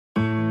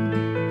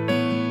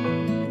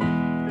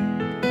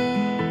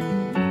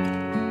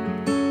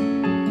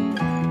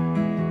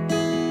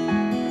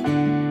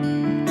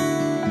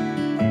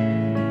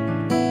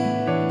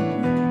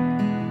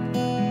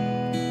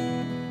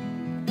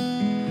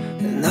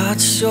Not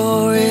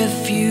sure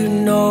if you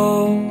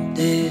know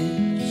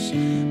this,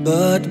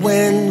 but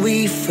when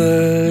we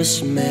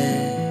first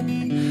met,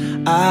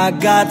 I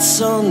got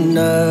so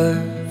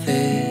nervous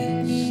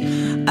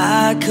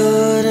I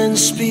couldn't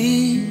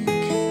speak.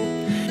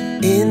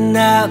 In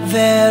that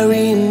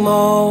very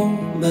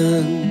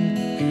moment,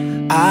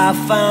 I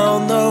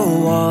found the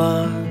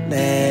one,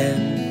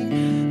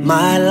 and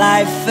my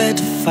life had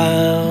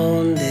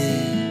found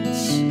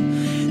its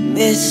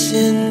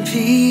missing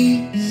piece.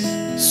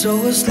 So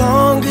as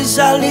long as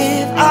I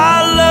live,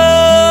 I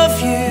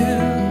love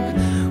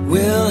you,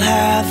 will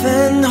have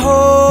and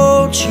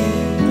hold you.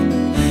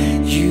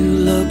 You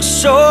look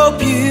so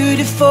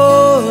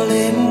beautiful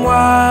in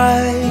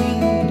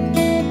white,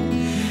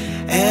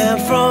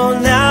 and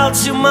from now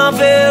to my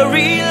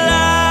very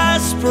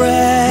last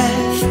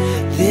breath,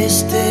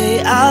 this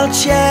day I'll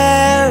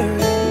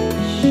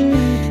cherish.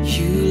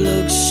 You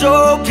look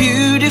so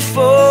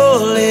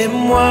beautiful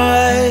in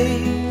white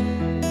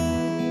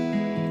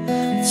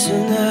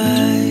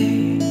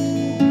tonight.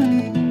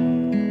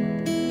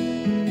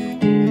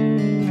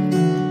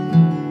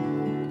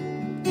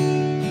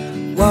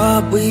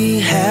 What we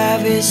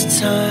have is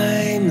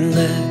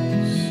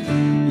timeless,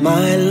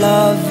 my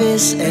love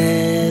is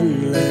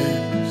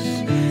endless,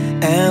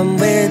 and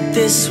with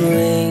this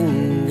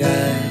ring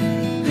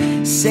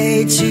I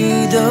say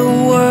to the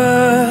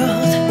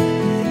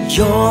world,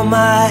 you're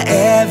my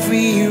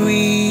every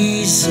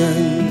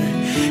reason,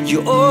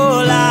 you're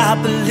all I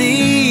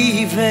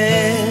believe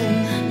in.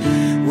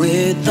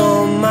 With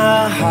all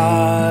my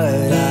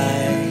heart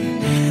I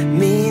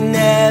mean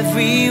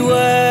every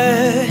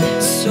word.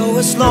 So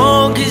as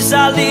long as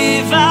I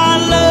live, I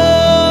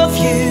love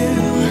you,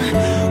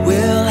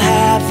 will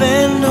have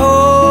and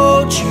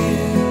hold you.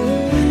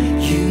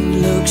 You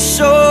look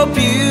so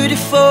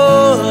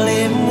beautiful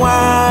in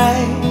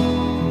white,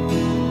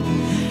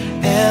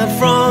 and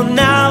from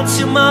now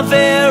to my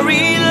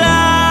very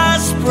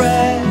last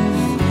breath,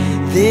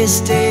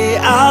 this day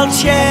I'll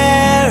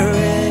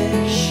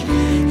cherish.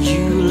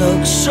 You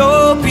look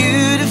so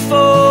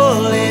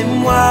beautiful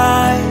in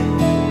white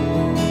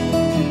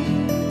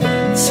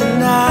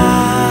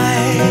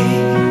tonight.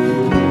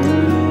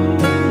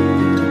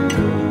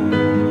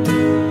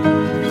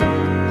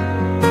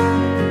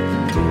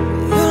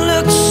 You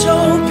look so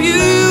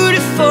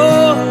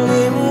beautiful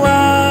in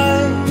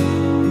white.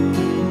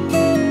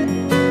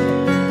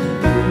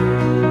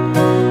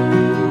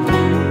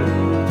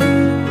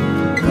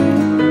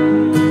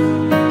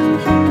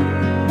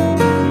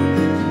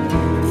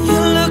 You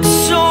look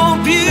so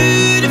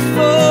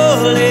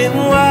beautiful in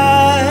white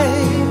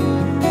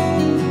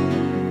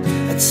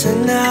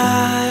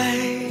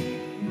tonight.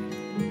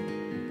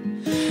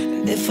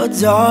 And if our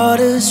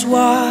daughter's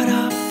what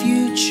our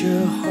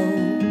future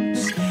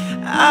holds,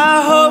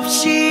 I hope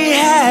she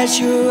has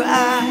your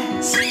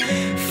eyes,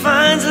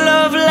 finds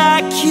love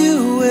like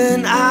you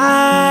and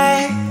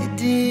I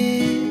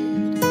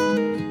did.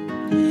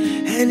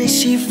 And if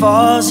she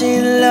falls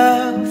in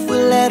love,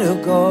 we'll let her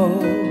go.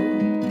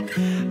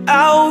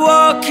 I'll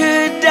walk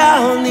her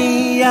down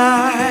the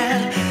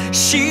aisle.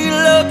 She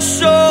looks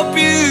so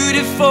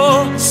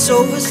beautiful.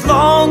 So as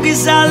long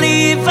as I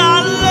live,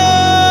 I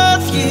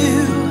love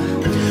you,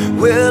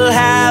 will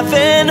have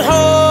and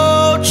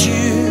hold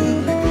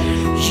you.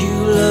 You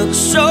look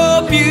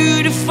so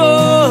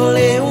beautiful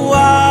in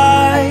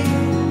white,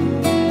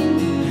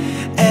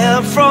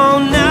 and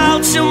from now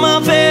to my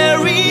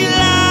very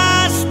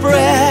last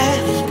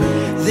breath,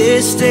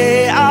 this day